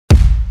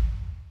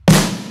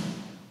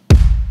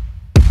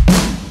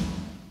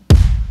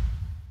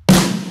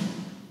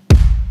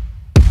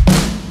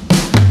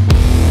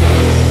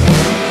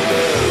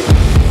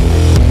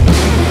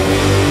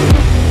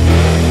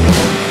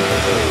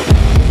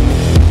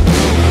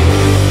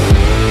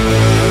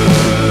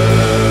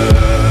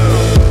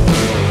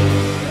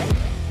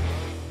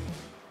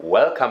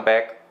welcome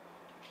back.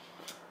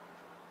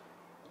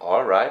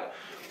 Alright,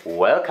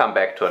 welcome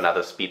back to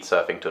another speed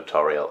surfing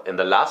tutorial. In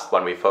the last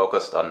one we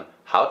focused on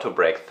how to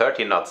break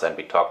 30 knots and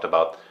we talked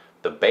about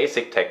the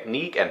basic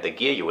technique and the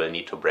gear you will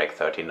need to break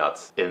 30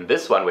 knots. In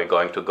this one we're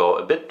going to go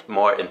a bit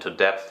more into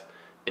depth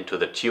into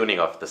the tuning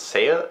of the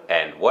sail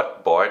and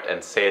what board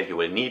and sail you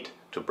will need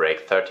to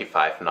break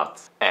 35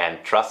 knots.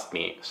 And trust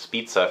me,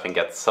 speed surfing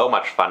gets so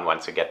much fun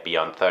once you get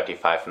beyond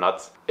 35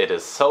 knots. It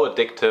is so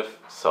addictive,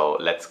 so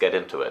let's get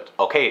into it.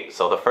 Okay,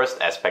 so the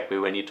first aspect we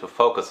will need to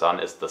focus on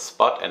is the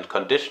spot and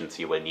conditions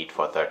you will need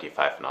for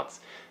 35 knots.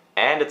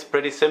 And it's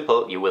pretty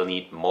simple, you will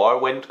need more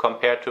wind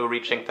compared to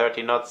reaching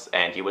 30 knots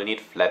and you will need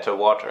flatter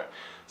water.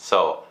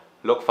 So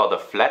look for the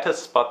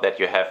flattest spot that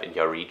you have in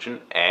your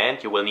region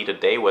and you will need a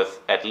day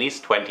with at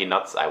least 20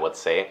 knots, I would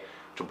say,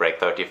 to break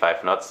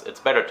 35 knots. It's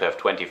better to have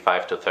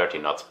 25 to 30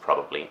 knots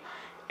probably.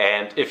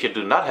 And if you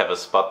do not have a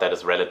spot that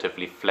is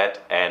relatively flat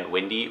and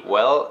windy,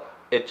 well,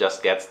 it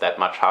just gets that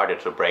much harder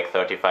to break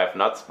 35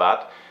 knots,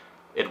 but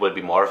it will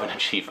be more of an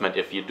achievement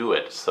if you do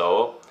it.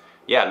 So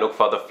yeah, look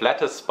for the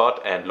flattest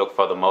spot and look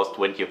for the most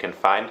wind you can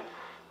find.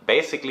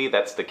 Basically,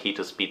 that's the key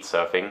to speed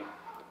surfing,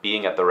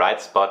 being at the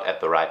right spot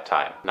at the right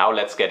time. Now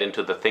let's get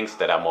into the things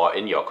that are more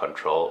in your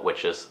control,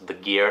 which is the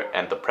gear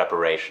and the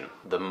preparation.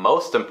 The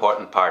most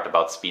important part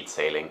about speed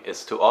sailing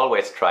is to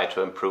always try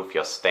to improve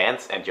your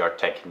stance and your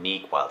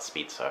technique while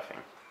speed surfing.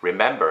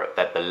 Remember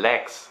that the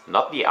legs,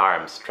 not the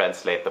arms,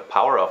 translate the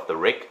power of the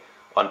rig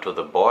onto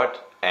the board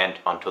and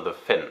onto the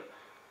fin.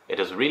 It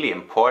is really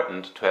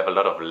important to have a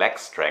lot of leg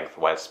strength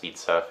while speed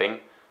surfing.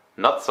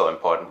 Not so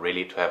important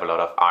really to have a lot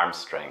of arm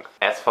strength.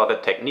 As for the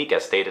technique,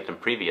 as stated in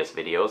previous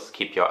videos,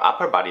 keep your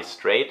upper body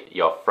straight,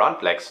 your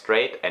front leg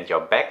straight and your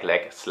back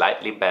leg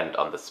slightly bent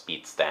on the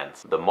speed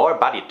stance. The more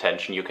body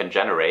tension you can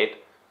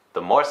generate,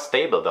 the more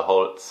stable the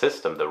whole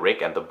system, the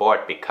rig and the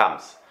board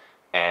becomes.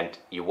 And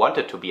you want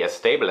it to be as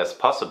stable as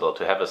possible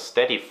to have a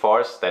steady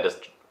force that is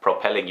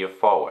propelling you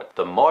forward.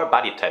 The more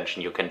body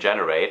tension you can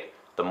generate,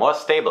 the more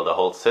stable the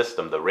whole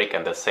system, the rig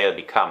and the sail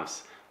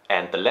becomes.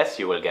 And the less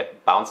you will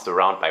get bounced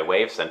around by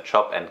waves and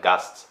chop and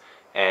gusts.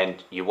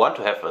 And you want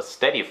to have a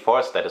steady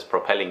force that is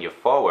propelling you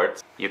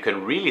forwards. You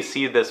can really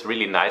see this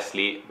really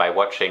nicely by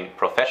watching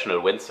professional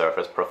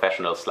windsurfers,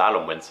 professional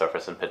slalom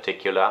windsurfers in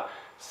particular,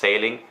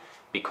 sailing,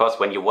 because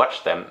when you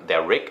watch them,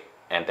 their rig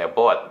and their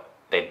board,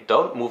 they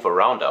don't move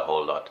around a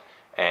whole lot.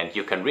 And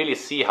you can really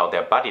see how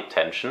their body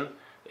tension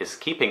is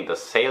keeping the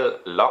sail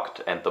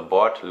locked and the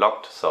board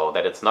locked so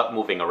that it's not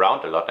moving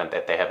around a lot and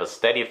that they have a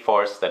steady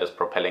force that is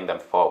propelling them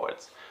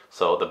forwards.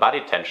 So the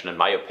body tension, in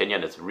my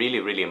opinion, is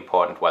really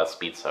important while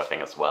speed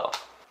surfing as well.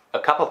 A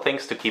couple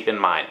things to keep in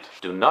mind.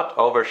 Do not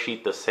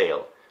oversheet the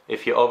sail.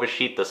 If you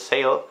oversheet the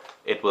sail,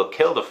 it will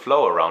kill the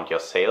flow around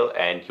your sail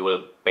and you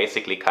will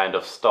basically kind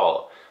of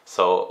stall.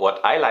 So what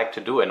I like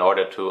to do in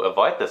order to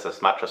avoid this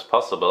as much as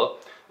possible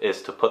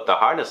is to put the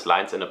harness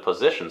lines in a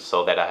position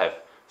so that I have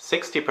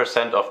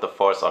 60% of the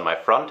force on my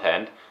front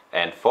hand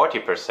and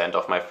 40%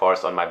 of my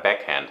force on my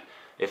backhand.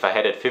 If I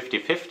had it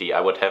 50-50,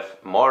 I would have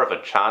more of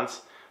a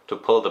chance to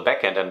pull the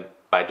backhand and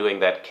by doing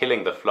that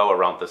killing the flow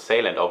around the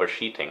sail and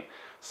oversheeting.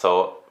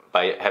 So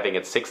by having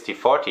it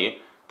 60-40,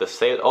 the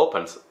sail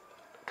opens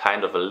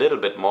kind of a little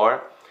bit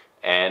more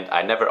and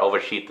I never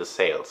oversheet the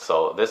sail.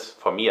 So this,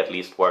 for me at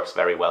least, works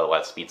very well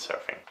while speed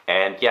surfing.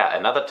 And yeah,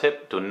 another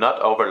tip, do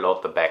not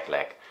overload the back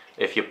leg.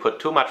 If you put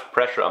too much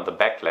pressure on the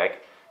back leg,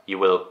 you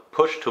will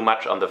push too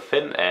much on the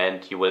fin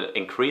and you will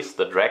increase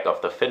the drag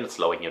of the fin,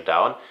 slowing you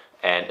down.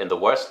 And in the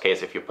worst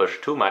case, if you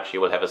push too much,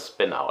 you will have a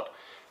spin out.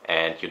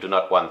 And you do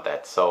not want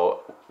that.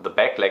 So the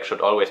back leg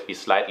should always be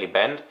slightly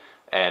bent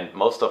and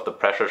most of the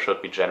pressure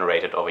should be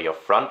generated over your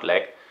front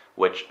leg,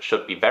 which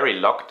should be very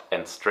locked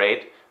and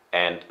straight.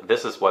 And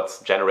this is what's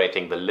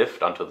generating the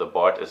lift onto the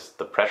board, is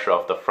the pressure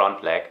of the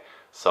front leg.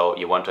 So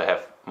you want to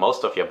have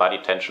most of your body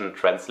tension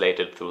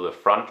translated through the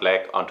front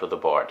leg onto the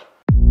board.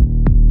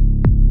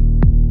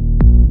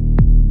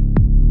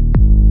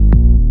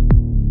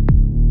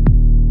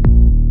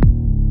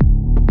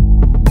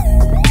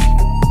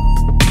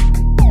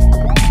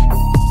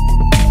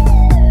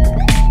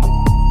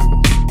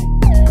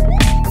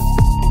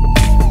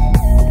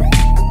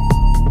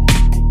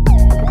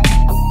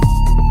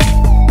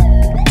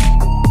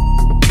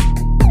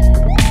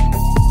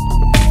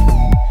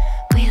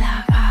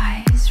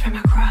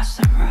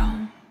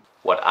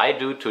 What I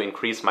do to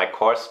increase my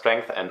core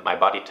strength and my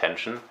body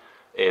tension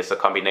is a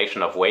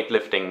combination of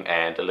weightlifting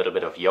and a little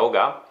bit of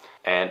yoga.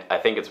 And I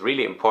think it's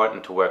really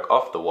important to work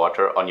off the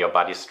water on your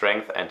body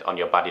strength and on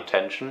your body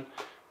tension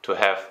to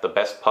have the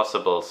best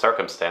possible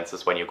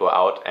circumstances when you go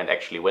out and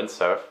actually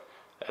windsurf,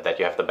 that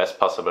you have the best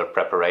possible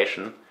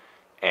preparation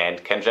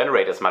and can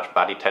generate as much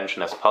body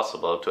tension as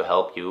possible to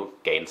help you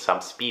gain some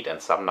speed and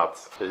some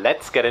knots.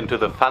 Let's get into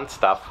the fun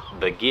stuff,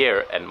 the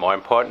gear, and more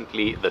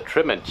importantly, the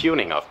trim and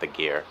tuning of the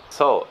gear.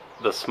 So,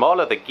 the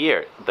smaller the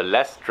gear, the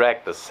less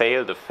drag the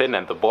sail, the fin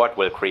and the board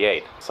will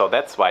create. So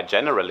that's why,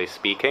 generally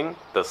speaking,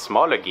 the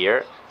smaller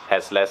gear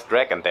has less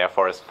drag and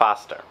therefore is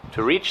faster.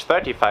 To reach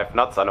 35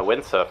 knots on a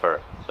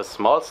windsurfer, a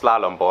small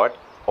slalom board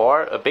or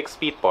a big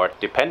speedboard,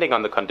 depending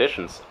on the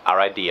conditions,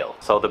 are ideal.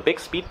 So the big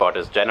speedboard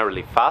is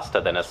generally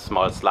faster than a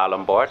small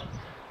slalom board,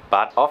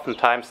 but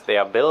oftentimes they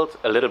are built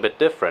a little bit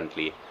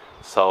differently.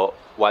 So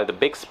while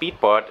the big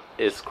speedboard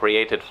is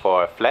created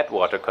for flat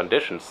water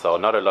conditions, so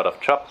not a lot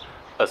of chop,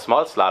 a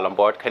small slalom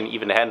board can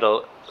even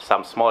handle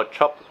some small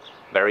chop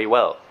very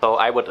well. So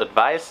I would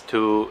advise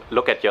to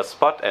look at your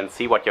spot and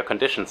see what your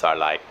conditions are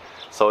like.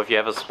 So if you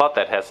have a spot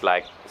that has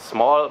like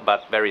small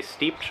but very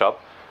steep chop,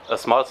 a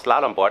small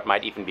slalom board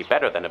might even be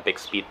better than a big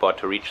speedboard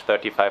to reach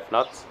 35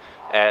 knots,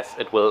 as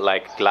it will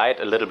like glide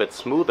a little bit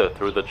smoother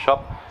through the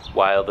chop,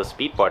 while the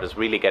speedboard is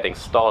really getting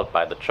stalled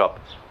by the chop.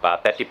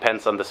 But that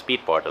depends on the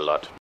speedboard a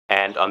lot.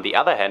 And on the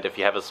other hand, if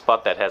you have a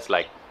spot that has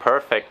like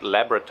perfect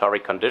laboratory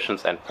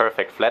conditions and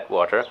perfect flat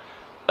water,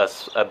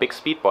 a big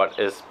speedboard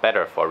is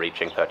better for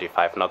reaching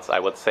 35 knots, I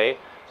would say,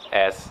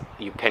 as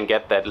you can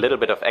get that little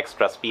bit of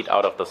extra speed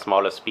out of the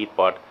smaller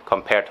speedboard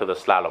compared to the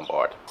slalom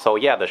board. So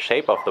yeah, the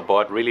shape of the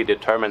board really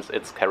determines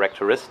its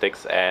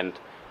characteristics and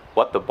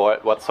what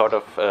sort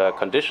of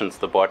conditions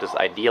the board is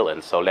ideal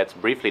in. So let's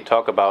briefly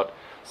talk about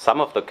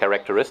some of the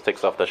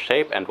characteristics of the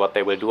shape and what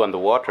they will do on the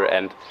water.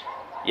 And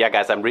yeah,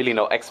 guys, I'm really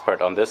no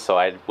expert on this, so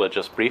I will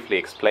just briefly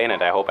explain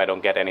it. I hope I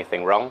don't get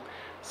anything wrong.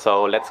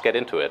 So let's get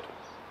into it.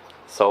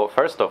 So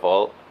first of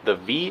all, the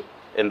V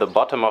in the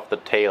bottom of the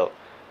tail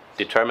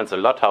determines a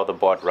lot how the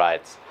board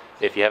rides.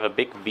 If you have a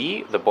big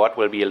V, the board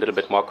will be a little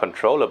bit more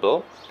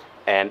controllable,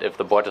 and if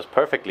the board is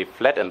perfectly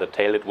flat in the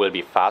tail, it will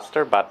be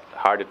faster but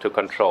harder to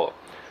control.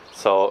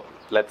 So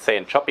let's say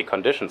in choppy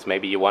conditions,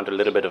 maybe you want a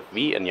little bit of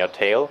V in your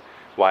tail,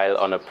 while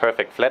on a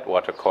perfect flat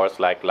water course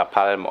like La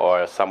Palme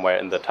or somewhere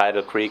in the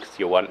tidal creeks,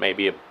 you want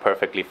maybe a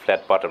perfectly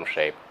flat bottom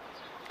shape.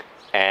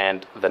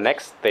 And the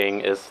next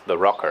thing is the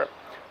rocker.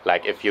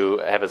 Like if you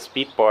have a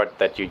speedboard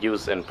that you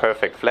use in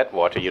perfect flat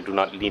water, you do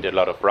not need a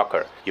lot of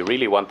rocker. You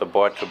really want the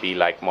board to be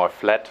like more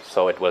flat,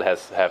 so it will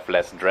have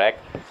less drag,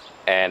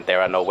 and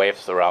there are no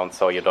waves around,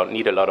 so you don't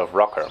need a lot of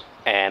rocker.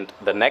 And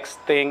the next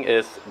thing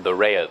is the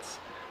rails.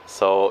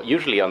 So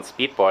usually on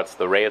speedboards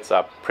the rails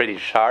are pretty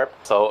sharp,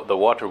 so the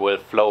water will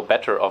flow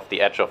better off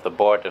the edge of the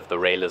board if the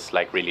rail is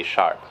like really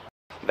sharp.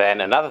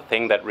 Then another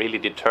thing that really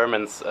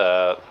determines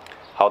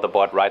how the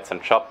board rides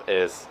and chop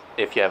is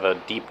if you have a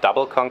deep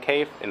double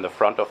concave in the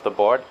front of the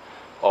board,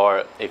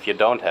 or if you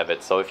don't have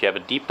it. So if you have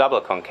a deep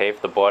double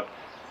concave, the board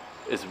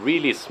is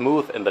really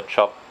smooth in the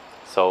chop.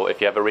 So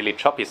if you have a really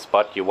choppy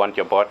spot, you want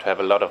your board to have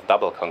a lot of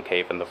double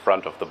concave in the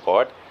front of the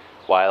board,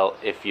 while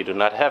if you do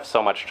not have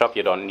so much chop,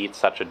 you don't need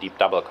such a deep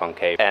double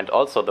concave. And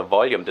also the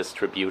volume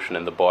distribution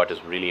in the board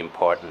is really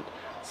important.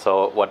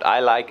 So what I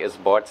like is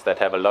boards that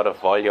have a lot of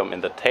volume in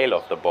the tail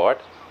of the board,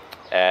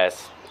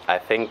 as I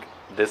think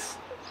this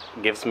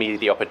gives me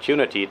the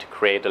opportunity to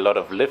create a lot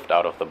of lift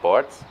out of the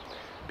boards,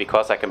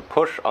 because I can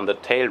push on the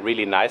tail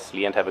really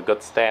nicely and have a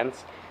good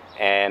stance.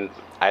 And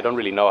I don't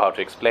really know how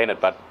to explain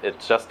it, but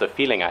it's just the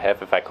feeling I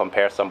have if I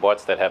compare some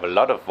boards that have a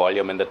lot of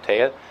volume in the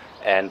tail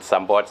and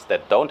some boards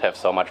that don't have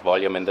so much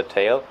volume in the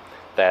tail,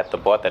 that the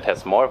board that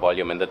has more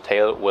volume in the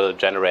tail will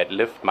generate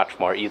lift much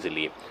more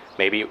easily.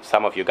 Maybe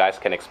some of you guys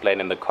can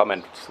explain in the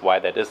comments why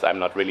that is. I'm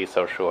not really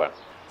so sure.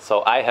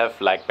 So I have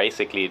like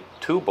basically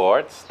two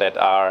boards that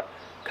are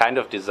kind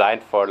of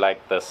designed for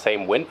like the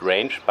same wind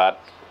range, but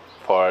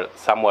for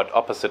somewhat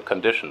opposite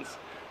conditions.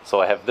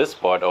 So I have this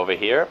board over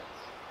here,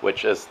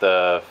 which is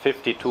the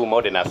 52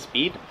 Modena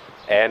Speed,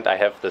 and I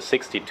have the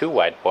 62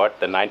 wide board,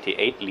 the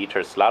 98 liter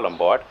slalom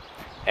board.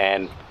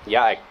 And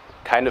yeah, I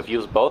kind of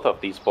use both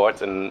of these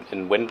boards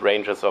in wind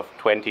ranges of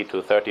 20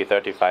 to 30,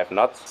 35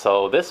 knots.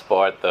 So this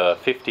board, the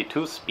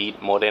 52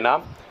 speed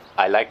Modena,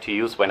 I like to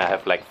use when I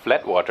have like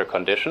flat water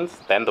conditions.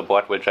 Then the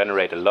board will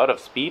generate a lot of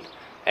speed,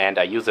 and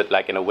I use it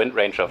like in a wind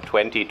range of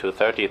 20 to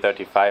 30,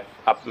 35,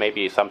 up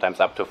maybe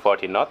sometimes up to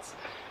 40 knots.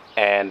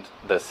 And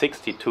the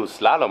 62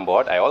 slalom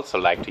board I also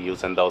like to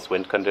use in those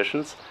wind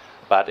conditions.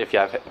 But if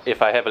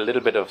I have a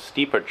little bit of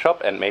steeper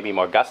chop and maybe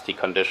more gusty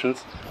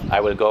conditions,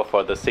 I will go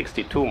for the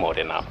 62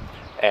 Modena.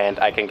 And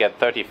I can get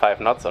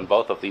 35 knots on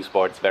both of these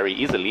boards very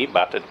easily,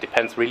 but it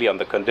depends really on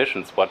the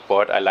conditions what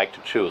board I like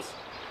to choose.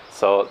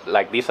 So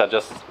like these are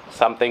just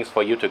some things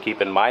for you to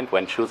keep in mind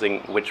when choosing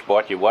which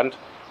board you want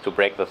to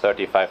break the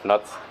 35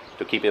 knots,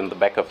 to keep in the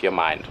back of your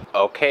mind.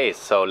 Okay,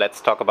 so let's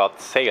talk about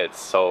sails.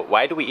 So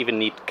why do we even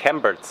need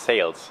cambered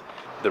sails?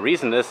 The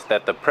reason is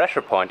that the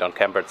pressure point on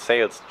cambered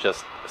sails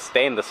just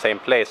stay in the same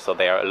place, so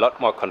they are a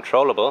lot more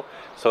controllable,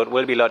 so it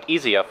will be a lot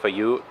easier for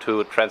you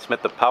to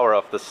transmit the power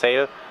of the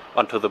sail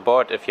onto the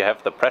board if you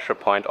have the pressure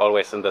point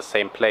always in the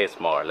same place,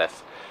 more or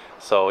less.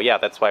 So yeah,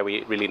 that's why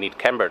we really need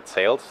cambered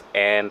sails.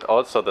 And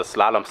also the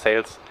slalom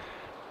sails,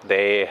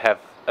 they have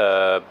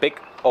a big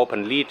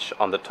open leech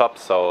on the top,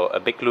 so a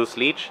big loose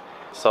leech,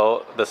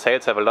 so the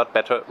sails have a lot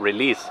better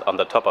release on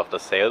the top of the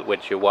sail,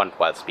 which you want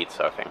while speed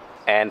surfing.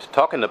 And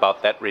talking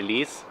about that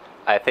release,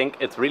 I think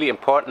it's really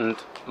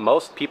important.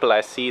 Most people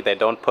I see, they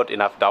don't put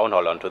enough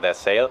downhaul onto their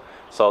sail,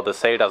 so the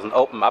sail doesn't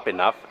open up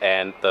enough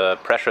and the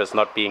pressure is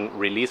not being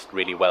released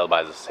really well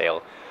by the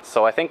sail.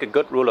 So I think a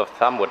good rule of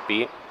thumb would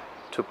be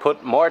to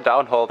put more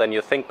downhole than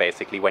you think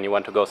basically when you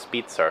want to go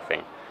speed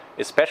surfing.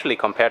 Especially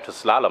compared to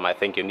slalom, I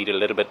think you need a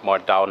little bit more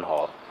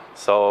downhole.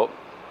 So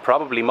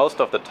probably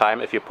most of the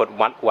time if you put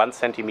 1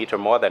 centimeter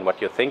more than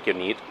what you think you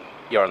need,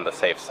 you're on the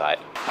safe side.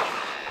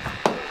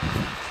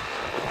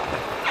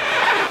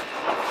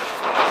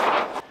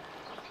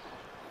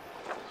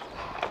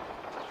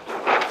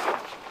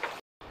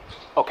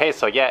 Okay,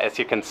 so yeah, as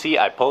you can see,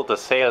 I pulled the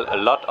sail a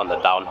lot on the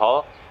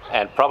downhaul,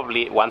 and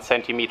probably 1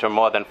 centimeter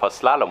more than for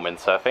slalom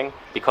windsurfing,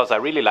 because I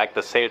really like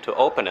the sail to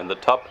open in the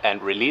top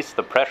and release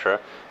the pressure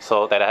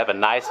so that I have a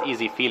nice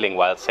easy feeling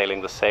while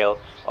sailing the sail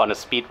on a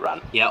speed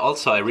run. Yeah,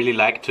 also I really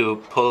like to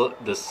pull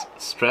this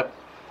strap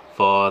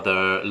for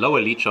the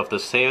lower leech of the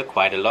sail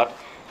quite a lot,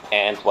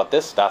 and what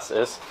this does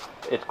is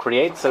it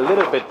creates a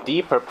little bit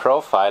deeper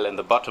profile in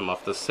the bottom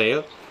of the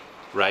sail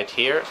right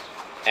here,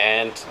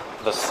 and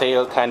the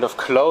sail kind of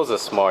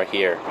closes more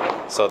here.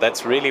 So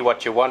that's really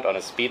what you want on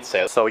a speed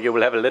sail. So you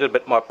will have a little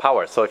bit more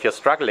power. So if you're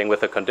struggling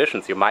with the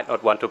conditions, you might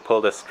not want to pull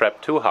the strap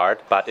too hard,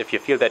 but if you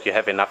feel that you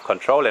have enough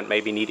control and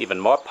maybe need even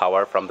more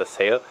power from the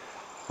sail,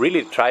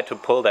 really try to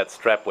pull that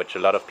strap, which a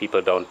lot of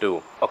people don't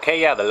do. Okay,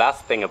 yeah, the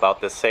last thing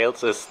about the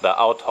sails is the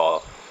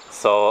outhaul.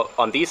 So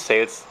on these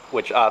sails,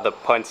 which are the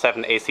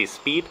 0.7 AC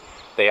speed,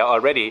 they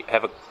already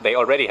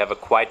have a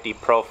quite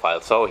deep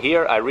profile. So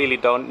here I really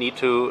don't need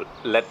to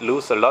let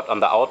loose a lot on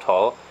the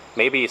outhaul.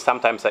 Maybe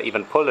sometimes I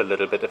even pull a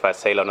little bit if I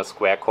sail on a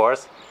square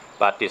course.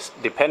 But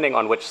depending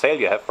on which sail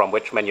you have from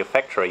which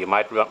manufacturer, you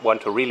might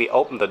want to really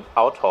open the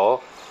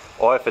outhaul.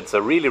 Or if it's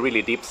a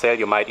really deep sail,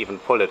 you might even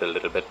pull it a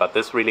little bit. But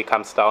this really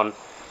comes down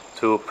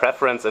to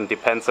preference and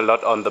depends a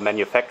lot on the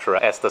manufacturer,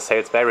 as the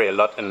sails vary a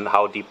lot in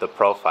how deep the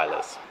profile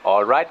is.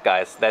 Alright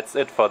guys, that's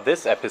it for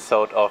this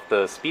episode of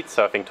the speed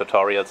surfing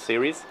tutorial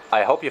series.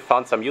 I hope you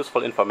found some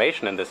useful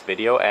information in this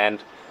video,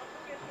 and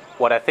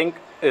what I think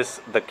is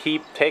the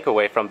key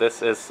takeaway from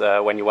this is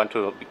when you want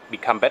to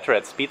become better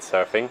at speed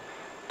surfing,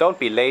 don't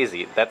be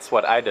lazy. That's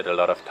what I did a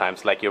lot of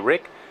times. Like you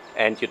rig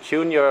and you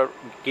tune your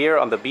gear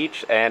on the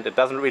beach and it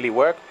doesn't really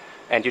work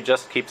and you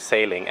just keep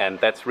sailing, and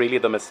that's really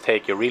the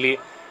mistake. You really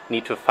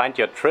need to find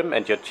your trim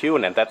and your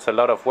tune, and that's a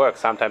lot of work.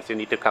 Sometimes you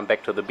need to come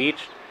back to the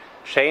beach,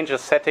 change a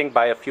setting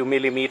by a few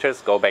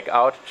millimeters, go back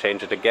out,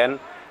 change it again,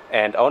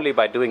 and only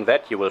by doing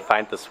that you will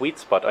find the sweet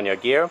spot on your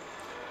gear.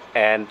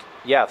 And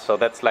yeah, so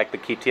that's like the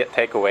key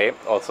takeaway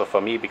also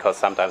for me, because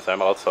sometimes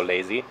I'm also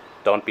lazy.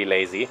 Don't be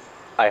lazy.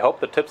 I hope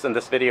the tips in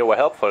this video were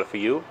helpful for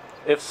you.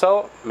 If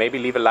so, maybe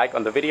leave a like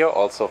on the video,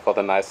 also for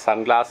the nice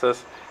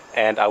sunglasses,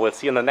 and I will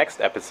see you in the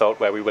next episode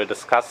where we will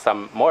discuss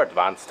some more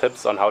advanced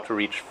tips on how to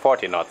reach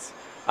 40 knots.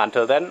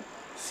 Until then,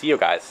 see you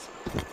guys.